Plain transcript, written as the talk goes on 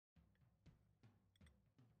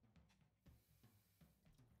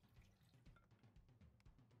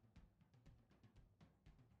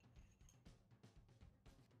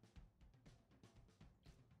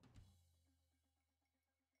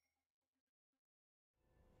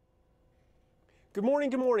Good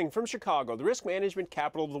morning from Chicago, the risk management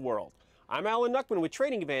capital of the world. I'm Alan Nuckman with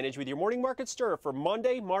Trading Advantage with your morning market stir for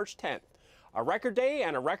Monday, March 10th. A record day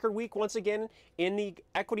and a record week once again in the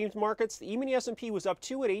equity markets. The E-mini S&P was up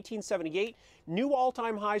 2 at 1878. New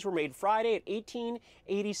all-time highs were made Friday at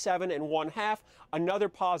 1887 and 1/2. Another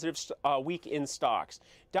positive week in stocks.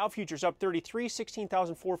 Dow futures up 33,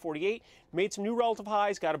 16,448. Made some new relative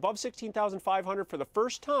highs, got above 16,500 for the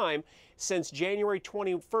first time since January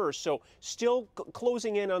 21st. So still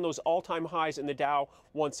closing in on those all-time highs in the Dow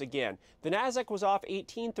once again. The Nasdaq was off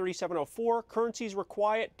 18, 37.04. Currencies were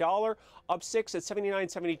quiet. Dollar up 6 at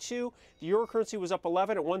 79.72. The euro currency was up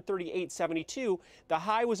 11 at 138.72. The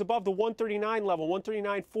high was above the 139 level,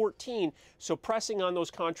 139.14. So pressing on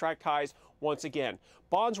those contract highs once again.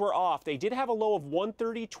 Bonds were off. They did have a low of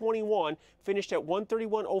 130.21, finished at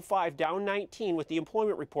 131.05, down 19 with the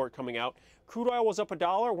employment report coming out. Crude oil was up $1,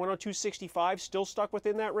 102.65, still stuck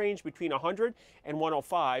within that range between 100 and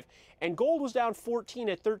 105. And gold was down 14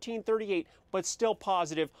 at 13.38, but still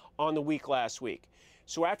positive on the week last week.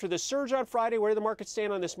 So after the surge on Friday, where did the market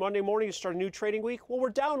stand on this Monday morning to start a new trading week? Well, we're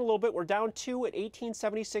down a little bit. We're down 2 at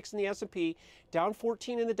 1876 in the S&P, down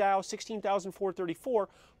 14 in the Dow, 16,434,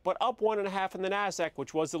 but up 1.5 in the Nasdaq,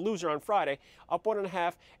 which was the loser on Friday, up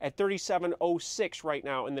 1.5 at 37.06 right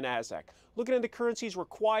now in the Nasdaq. Looking at the currencies, we're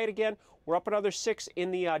quiet again. We're up another 6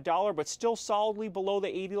 in the dollar, but still solidly below the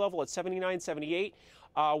 80 level at 79.78.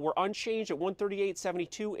 We're unchanged at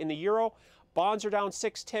 138.72 in the euro. Bonds are down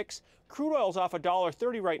 6 ticks. Crude oil's off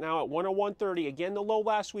 $1.30 right now at 101.30. Again, the low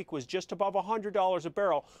last week was just above $100 a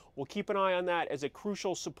barrel. We'll keep an eye on that as a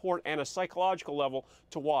crucial support and a psychological level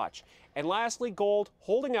to watch. And lastly, gold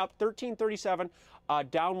holding up 13.37,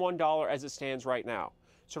 down $1 as it stands right now.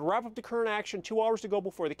 So to wrap up the current action, 2 hours to go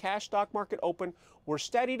before the cash stock market open. We're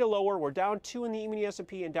steady to lower. We're down 2 in the E-mini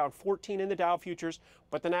S&P and down 14 in the Dow futures,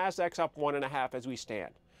 but the Nasdaq's up 1.5 as we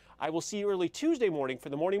stand. I will see you early Tuesday morning for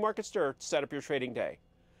the Morning Market Stir to set up your trading day.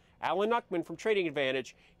 Alan Nuckman from Trading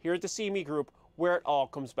Advantage here at the CME Group, where it all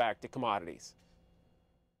comes back to commodities.